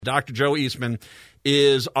Dr. Joe Eastman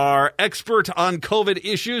is our expert on COVID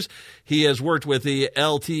issues. He has worked with the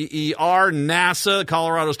LTER, NASA,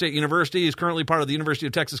 Colorado State University. He's currently part of the University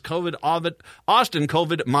of Texas Austin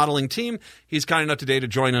COVID modeling team. He's kind enough today to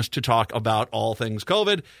join us to talk about all things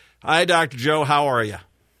COVID. Hi, Dr. Joe. How are you?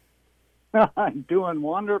 I'm doing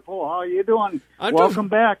wonderful. How are you doing? Welcome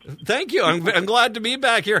back. Thank you. I'm glad to be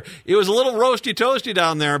back here. It was a little roasty toasty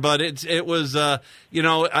down there, but it was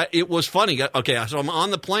it was funny. Okay, so I'm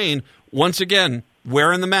on the plane once again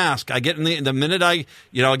wearing the mask. I get in the minute I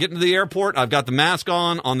get into the airport, I've got the mask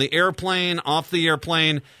on the airplane, off the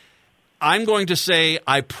airplane. I'm going to say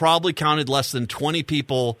I probably counted less than 20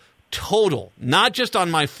 people total, not just on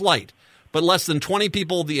my flight, but less than 20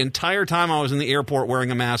 people the entire time I was in the airport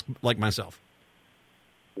wearing a mask like myself.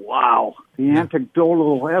 Wow. The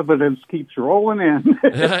anecdotal evidence keeps rolling in.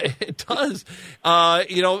 It does.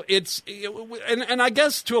 And I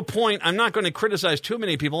guess to a point, I'm not going to criticize too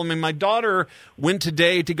many people. I mean, my daughter went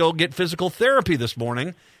today to go get physical therapy this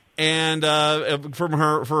morning and for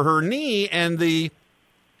her knee, and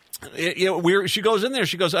she goes in there.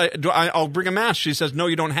 She goes, I'll bring a mask. She says, no,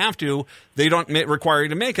 you don't have to. They don't require you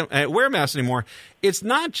to wear masks anymore. It's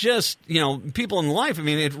not just, people in life. I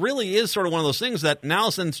mean, it really is sort of one of those things that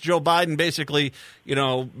now, since Joe Biden basically,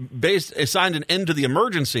 signed an end to the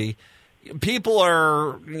emergency, people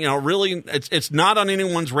are, really, it's not on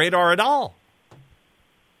anyone's radar at all.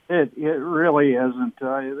 It really isn't.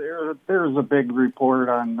 There's a big report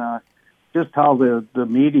on just how the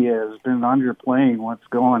media has been underplaying what's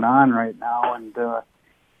going on right now, and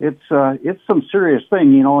it's some serious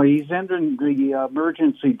thing. He's ending the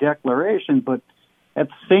emergency declaration, but at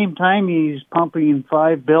the same time, he's pumping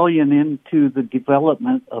 $5 billion into the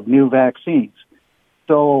development of new vaccines.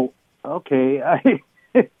 So, okay,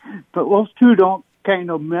 but those two don't kind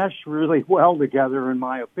of mesh really well together, in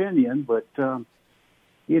my opinion. But and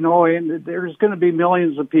there's going to be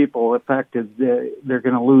millions of people affected. They're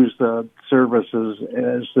going to lose the services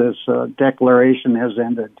as this declaration has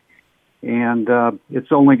ended. And it's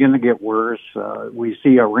only going to get worse. We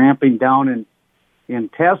see a ramping down in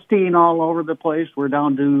testing all over the place. We're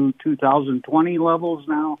down to 2020 levels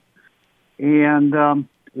now. And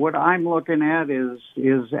what I'm looking at is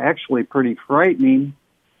actually pretty frightening.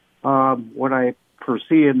 What I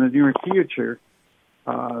foresee in the near future.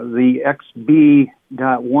 The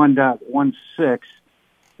XB.1.16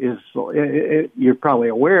 is, you're probably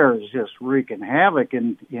aware, is just wreaking havoc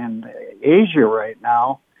in Asia right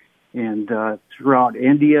now, and throughout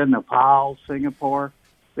India, Nepal, Singapore.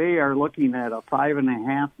 They are looking at a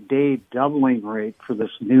 5.5-day doubling rate for this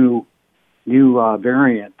new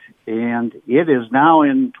variant, and it is now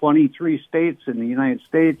in 23 states in the United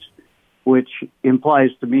States, which implies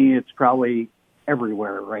to me it's probably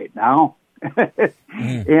everywhere right now.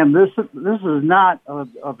 And this is not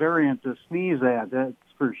a variant to sneeze at, that's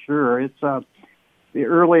for sure. It's the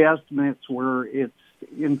early estimates were its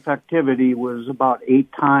infectivity was about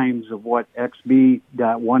 8 times of what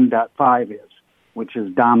XB.1.5 is, which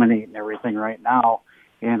is dominating everything right now.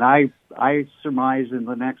 And I surmise in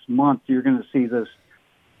the next month you're going to see this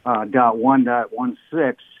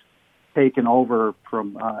 .1.16 taken over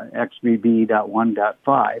from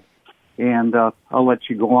XBB.1.5. And I'll let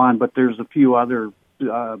you go on, but there's a few other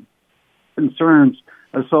concerns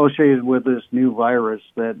associated with this new virus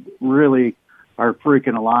that really are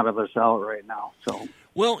freaking a lot of us out right now. So,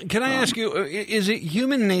 well, can I ask you, is it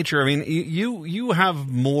human nature? I mean, you have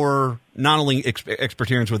more, not only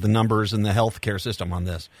experience with the numbers and the healthcare system on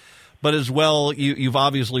this, but as well, you've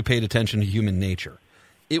obviously paid attention to human nature.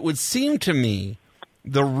 It would seem to me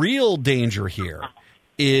the real danger here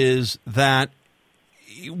is that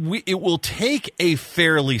it will take a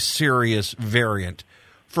fairly serious variant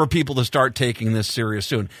for people to start taking this serious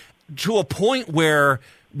soon, to a point where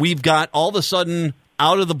we've got all of a sudden,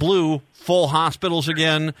 out of the blue, full hospitals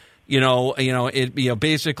again.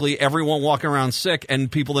 Basically everyone walking around sick,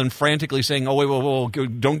 and people then frantically saying, "Oh, wait,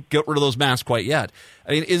 don't get rid of those masks quite yet."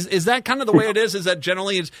 I mean, is that kind of the way it is? Is that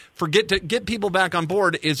generally it's to get people back on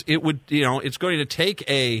board? It's going to take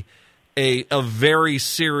a very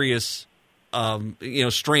serious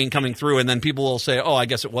strain coming through, and then people will say, "Oh, I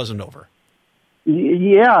guess it wasn't over."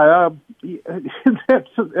 Yeah,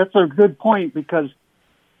 that's a good point, because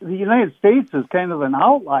the United States is kind of an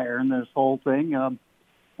outlier in this whole thing,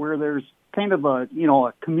 where there's kind of a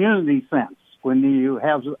community sense. When you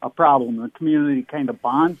have a problem, the community kind of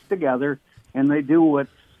bonds together, and they do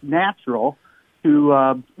what's natural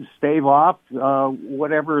to stave off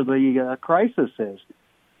whatever the crisis is.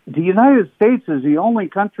 The United States is the only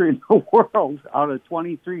country in the world out of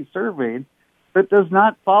 23 surveyed that does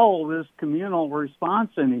not follow this communal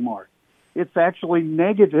response anymore. it's actually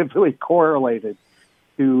negatively correlated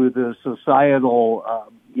to the societal,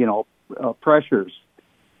 pressures.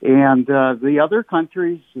 And the other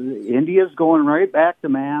countries, India's going right back to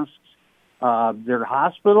masks. Their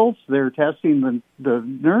hospitals, they're testing the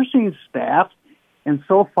nursing staff, and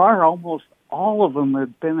so far almost all of them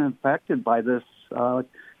have been infected by this .1.16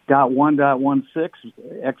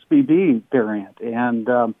 XBB variant.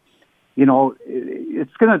 And,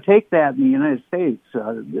 it's going to take that in the United States,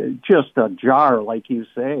 just a jar, like you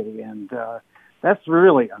say, and that's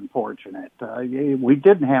really unfortunate. We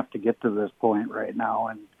didn't have to get to this point right now,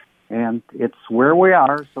 and it's where we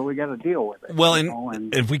are, so we got to deal with it. Well,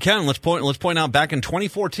 and if we can, let's point out back in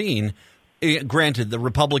 2014. Granted, the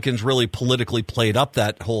Republicans really politically played up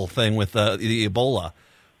that whole thing with the Ebola,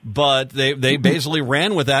 but they basically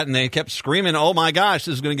ran with that, and they kept screaming, "Oh my gosh,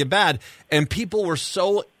 this is going to get bad!" And people were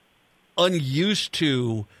so unused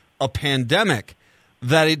to a pandemic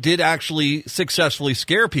that it did actually successfully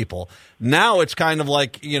scare people. Now it's kind of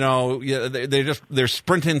like, they're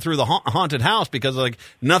sprinting through the haunted house because like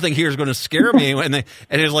nothing here is going to scare me. and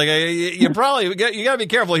it's like, you got to be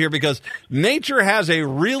careful here because nature has a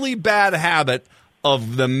really bad habit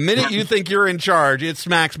of the minute you think you're in charge, it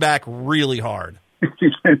smacks back really hard.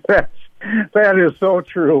 That is so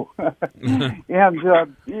true. And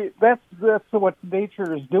that's what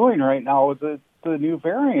nature is doing right now with the new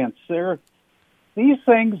variants. These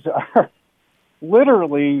things are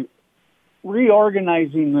literally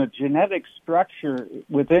reorganizing the genetic structure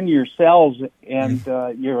within your cells and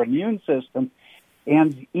your immune system.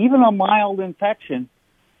 And even a mild infection,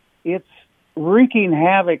 it's wreaking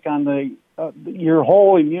havoc on your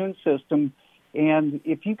whole immune system. And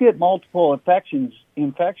if you get multiple infections,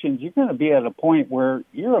 you're going to be at a point where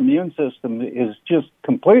your immune system is just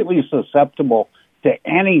completely susceptible to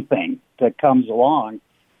anything that comes along.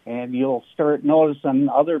 And you'll start noticing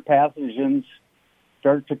other pathogens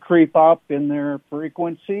start to creep up in their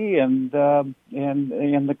frequency and the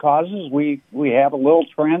causes. We have a little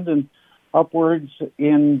trend in upwards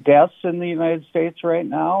in deaths in the United States right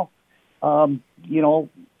now.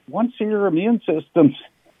 Once your immune system's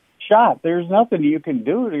shot, there's nothing you can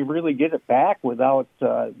do to really get it back without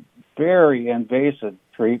very invasive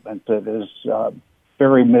treatment that is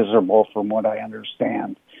very miserable from what I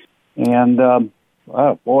understand. And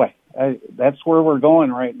oh boy, that's where we're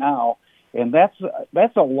going right now, and that's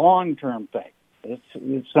a long-term thing.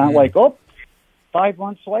 It's not like 5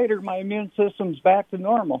 months later my immune system's back to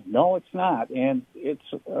normal. No, it's not, and it's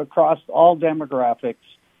across all demographics.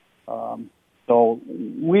 So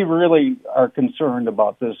we really are concerned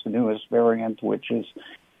about this newest variant, which is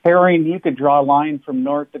herring. You could draw a line from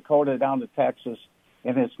North Dakota down to Texas.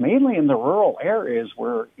 And it's mainly in the rural areas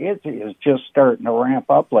where it is just starting to ramp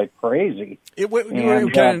up like crazy.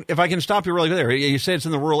 If I can stop you really there, you say it's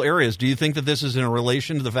in the rural areas. Do you think that this is in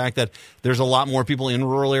relation to the fact that there's a lot more people in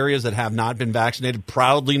rural areas that have not been vaccinated,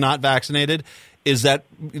 proudly not vaccinated? Is that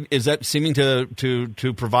seeming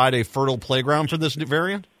to provide a fertile playground for this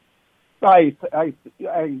variant? I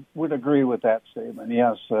would agree with that statement.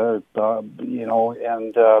 Yes, and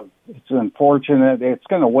it's unfortunate. It's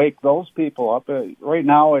going to wake those people up. Right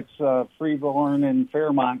now, it's Freeborn and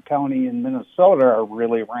Fairmont County in Minnesota are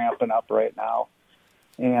really ramping up right now,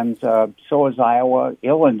 and so is Iowa.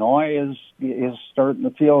 Illinois is starting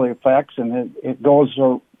to feel the effects, and it goes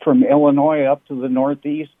from Illinois up to the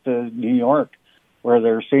Northeast to New York, where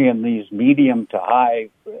they're seeing these medium to high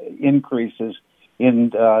increases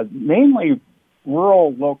in mainly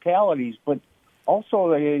rural localities, but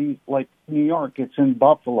also like New York, it's in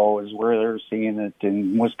Buffalo is where they're seeing it.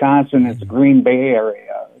 In Wisconsin, it's Green Bay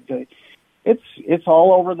area. It's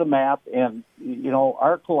all over the map, and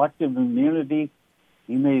our collective immunity.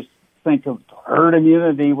 You may think of herd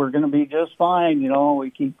immunity. We're going to be just fine.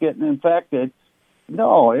 We keep getting infected.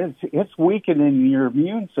 No, it's weakening your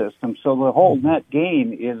immune system. So the whole net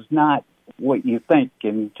gain is not what you think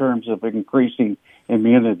in terms of increasing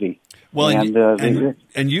immunity. Well,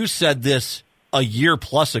 and you said this a year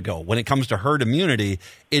plus ago. When it comes to herd immunity,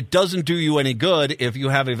 it doesn't do you any good if you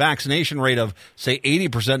have a vaccination rate of, say,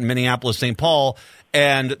 80% in Minneapolis, St. Paul,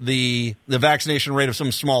 and the vaccination rate of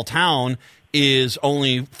some small town is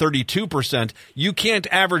only 32%. You can't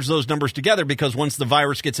average those numbers together because once the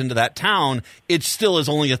virus gets into that town, it still is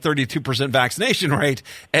only a 32% vaccination rate,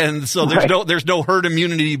 and so there's no herd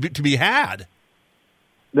immunity to be had.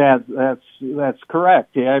 That's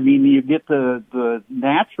correct. Yeah, I mean, you get the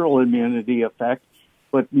natural immunity effect,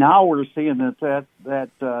 but now we're seeing that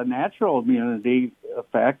natural immunity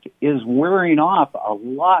effect is wearing off a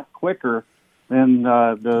lot quicker than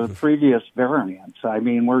the previous variants. I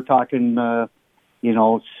mean, we're talking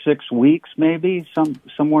 6 weeks, maybe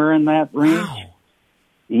somewhere in that range. Wow.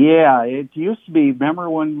 Yeah, it used to be. Remember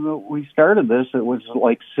when we started this? It was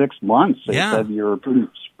like 6 months. They said you were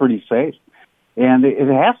pretty safe, and it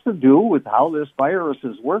has to do with how this virus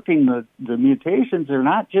is working. The mutations are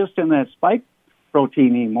not just in that spike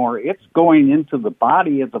protein anymore; it's going into the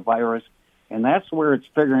body of the virus, and that's where it's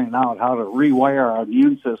figuring out how to rewire our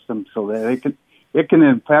immune system so that it can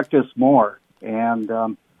infect us more. And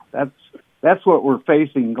that's what we're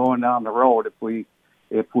facing going down the road if we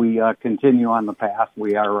continue on the path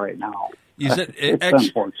we are right now. You said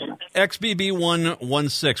unfortunate.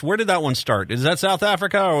 XBB116. Where did that one start? Is that South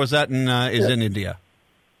Africa or was that in India?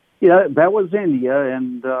 Yeah, that was India,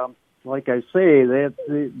 and like I say,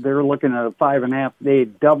 they're looking at a 5.5 day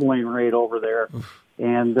doubling rate over there. Oof.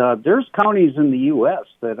 And there's counties in the U.S.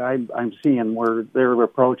 that I'm seeing where they're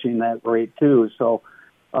approaching that rate too. So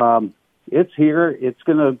it's here. It's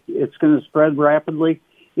gonna spread rapidly.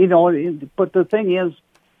 But the thing is,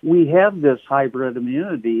 we have this hybrid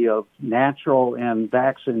immunity of natural and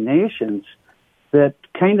vaccinations that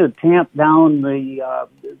kind of tamp down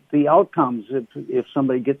the outcomes if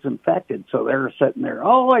somebody gets infected. So they're sitting there,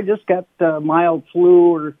 I just got mild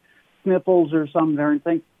flu or sniffles or something there and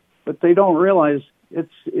think, but they don't realize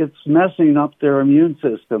it's messing up their immune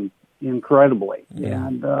system incredibly. Yeah.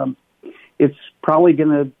 And it's probably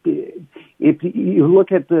going to, if you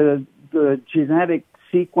look at the genetic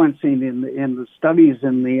sequencing in the studies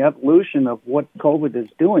and the evolution of what COVID is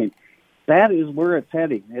doing, that is where it's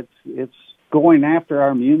heading. It's going after our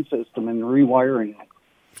immune system and rewiring it.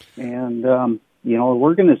 And,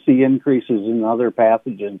 we're going to see increases in other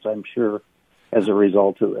pathogens, I'm sure, as a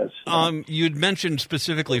result of this. You'd mentioned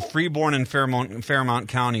specifically Freeborn and Fairmont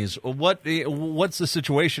counties. What's the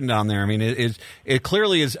situation down there? I mean, it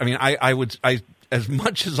clearly is. I mean, I as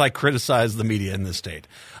much as I criticize the media in this state,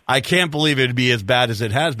 I can't believe it'd be as bad as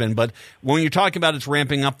it has been. But when you're talking about it's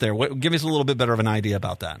ramping up there, give us a little bit better of an idea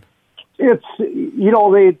about that. It's,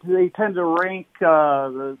 they tend to rank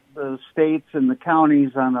the states and the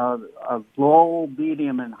counties on a low,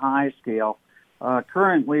 medium, and high scale.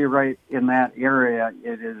 Currently, right in that area,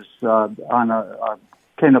 it is on a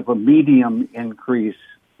kind of a medium increase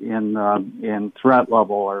in threat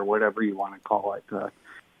level, or whatever you want to call it.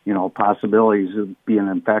 Possibilities of being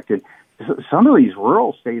infected. Some of these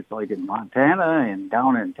rural states, like in Montana and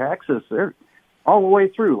down in Texas, they're all the way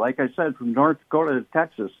through. Like I said, from North Dakota to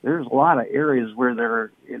Texas, there's a lot of areas where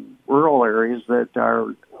they're in rural areas that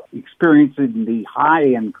are experiencing the high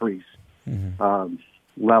increase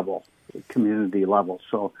level, community level.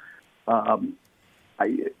 So I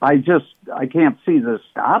can't see this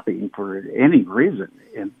stopping for any reason.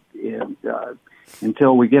 And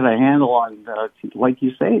until we get a handle on, like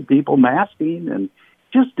you say, people masking and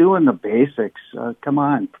just doing the basics. Come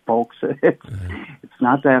on, folks. It's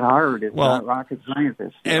not that hard. It's not rocket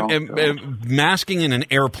science. And masking in an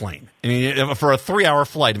airplane. I mean, for a 3-hour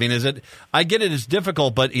flight. I mean, I get it, it's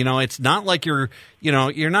difficult, but, it's not like you're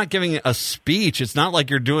not giving a speech. It's not like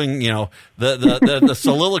you're doing, the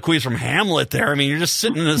soliloquies from Hamlet there. I mean, you're just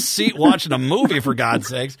sitting in a seat watching a movie, for God's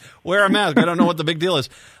sakes. Wear a mask. I don't know what the big deal is.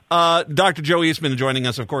 Dr. Joe Eastman joining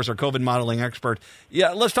us, of course, our COVID modeling expert. Yeah,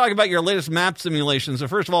 let's talk about your latest map simulations. So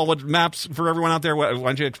first of all, what maps for everyone out there? Why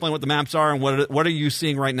don't you explain what the maps are and what are you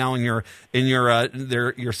seeing right now in your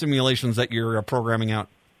simulations that you're programming out?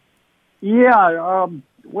 Yeah,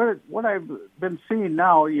 what I've been seeing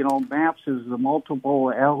now, MAPS is the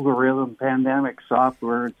multiple algorithm pandemic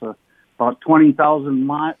software. It's about 20,000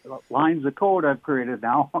 lines of code I've created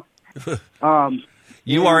now.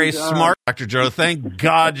 You are a smart Dr. Joe. Thank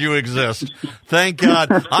God you exist. Thank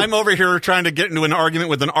God. I'm over here trying to get into an argument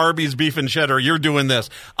with an Arby's beef and cheddar. You're doing this.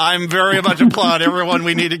 I'm very much applaud everyone.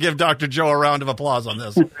 We need to give Dr. Joe a round of applause on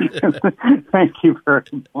this. Thank you very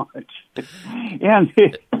much.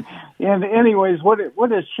 And anyways, what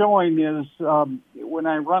it's showing is when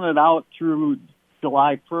I run it out through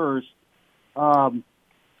July 1st,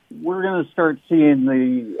 we're going to start seeing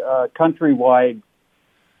the countrywide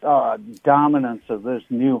dominance of this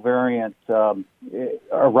new variant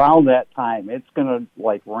around that time. It's going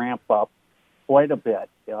to ramp up quite a bit.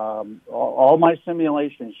 All my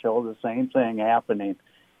simulations show the same thing happening,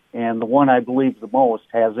 and the one I believe the most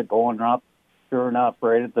has it going up, sure enough,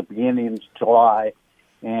 right at the beginning of July,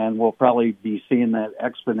 and we'll probably be seeing that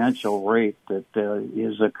exponential rate that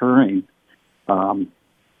is occurring. One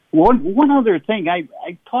other thing, I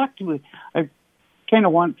kind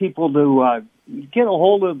of want people to get a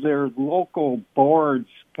hold of their local boards,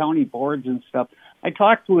 county boards and stuff. I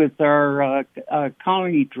talked with our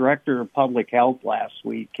county director of public health last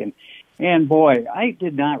week, and boy, I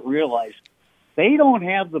did not realize they don't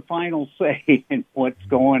have the final say in what's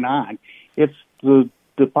going on. It's the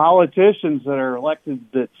politicians that are elected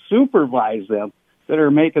that supervise them that are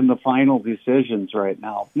making the final decisions right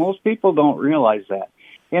now. Most people don't realize that.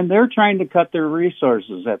 And they're trying to cut their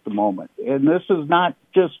resources at the moment. And this is not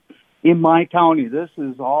just in my county. This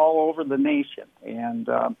is all over the nation. And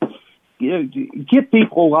get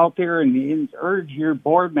people out there and urge your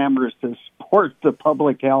board members to support the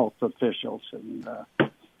public health officials. And,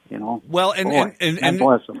 well, and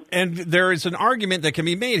bless them. And there is an argument that can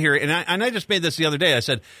be made here, and I just made this the other day. I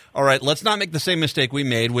said, all right, let's not make the same mistake we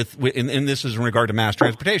made and this is in regard to mass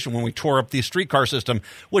transportation, when we tore up the streetcar system,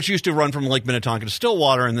 which used to run from Lake Minnetonka to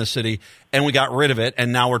Stillwater in this city, and we got rid of it,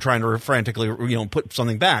 and now we're trying to frantically, put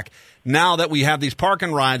something back. Now that we have these park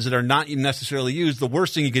and rides that are not necessarily used, the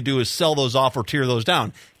worst thing you could do is sell those off or tear those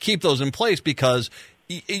down. Keep those in place because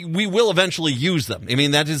we will eventually use them. I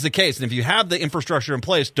mean, that is the case. And if you have the infrastructure in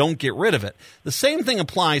place, don't get rid of it. The same thing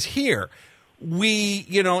applies here.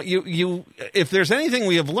 If there's anything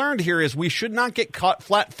we have learned here is we should not get caught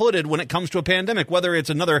flat-footed when it comes to a pandemic, whether it's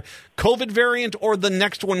another COVID variant or the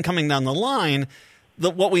next one coming down the line.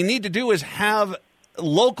 What we need to do is have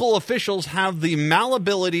local officials have the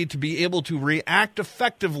malleability to be able to react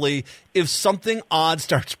effectively if something odd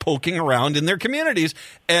starts poking around in their communities.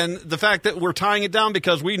 And the fact that we're tying it down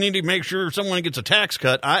because we need to make sure someone gets a tax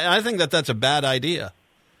cut, I think that's a bad idea.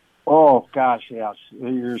 Oh, gosh, yes.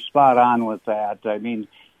 You're spot on with that. I mean,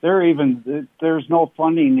 there's no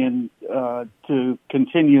funding in to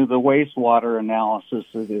continue the wastewater analysis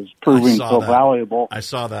that is proving so valuable. I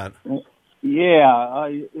saw that. Yeah,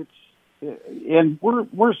 and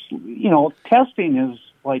we're testing is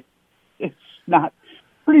it's not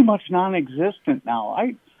pretty much non-existent now.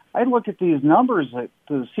 I look at these numbers that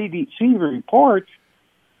the CDC reports,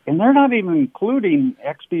 and they're not even including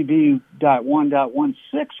XBB.1.16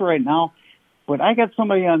 right now. But I got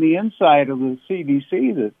somebody on the inside of the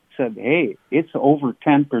CDC that said, "Hey, it's over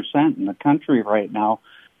 10% in the country right now,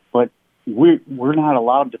 but we're not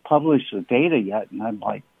allowed to publish the data yet." And I'm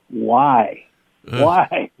like, "Why?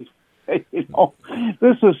 Why?"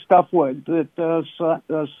 This is stuff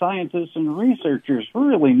that scientists and researchers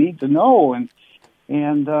really need to know,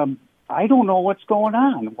 and I don't know what's going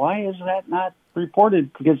on. Why is that not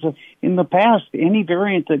reported? Because in the past, any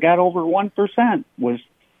variant that got over 1% was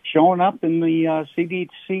showing up in the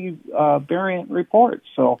CDC variant report.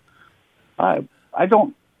 So I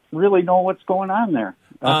don't really know what's going on there.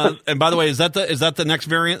 And by the way, is that the next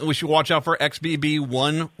variant we should watch out for?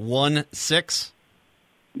 XBB.1.16?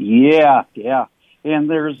 Yeah. And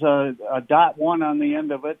there's a .1 on the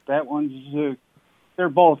end of it. That one's they're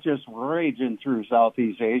both just raging through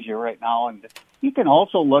Southeast Asia right now. And you can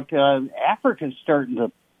also look Africa's starting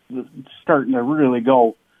to really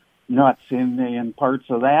go nuts in parts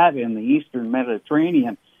of that in the Eastern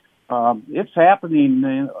Mediterranean. It's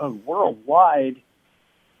happening worldwide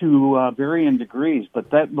to varying degrees, but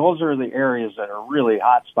those are the areas that are really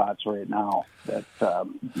hot spots right now. That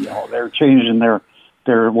they're changing their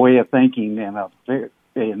way of thinking in a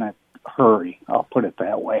hurry. I'll put it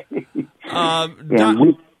that way. Go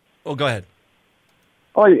ahead.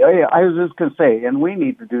 Oh, I was just going to say, and we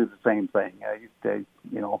need to do the same thing.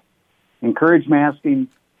 Encourage masking,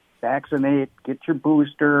 vaccinate, get your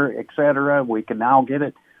booster, etc. We can now get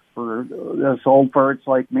it for us old farts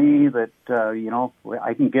like me that I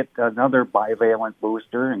can get another bivalent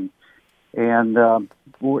booster, and I'm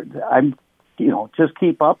just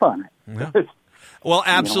keep up on it. Yeah. Well,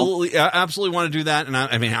 absolutely, absolutely want to do that, and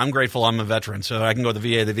I'm grateful. I'm a veteran, so I can go to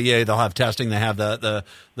the VA. The VA, they'll have testing. They have the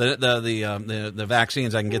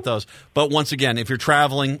vaccines. I can get those. But once again, if you're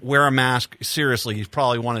traveling, wear a mask. Seriously, you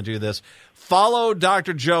probably want to do this. Follow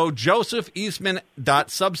Dr. Joe,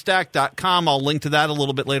 josepheastman.substack.com. I'll link to that a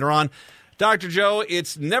little bit later on. Dr. Joe,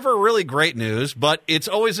 it's never really great news, but it's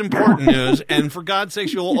always important news. And for God's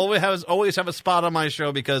sakes, you'll always have a spot on my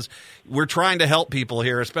show because we're trying to help people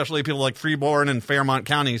here, especially people like Freeborn and Fairmont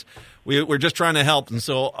counties. We're just trying to help. And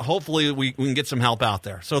so hopefully we can get some help out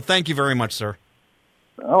there. So thank you very much, sir.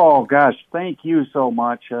 Oh, gosh, thank you so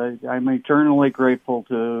much. I'm eternally grateful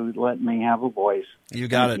to let me have a voice. You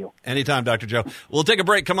got it. Anytime, Dr. Joe. We'll take a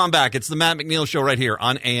break. Come on back. It's the Matt McNeil Show right here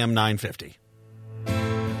on AM 950.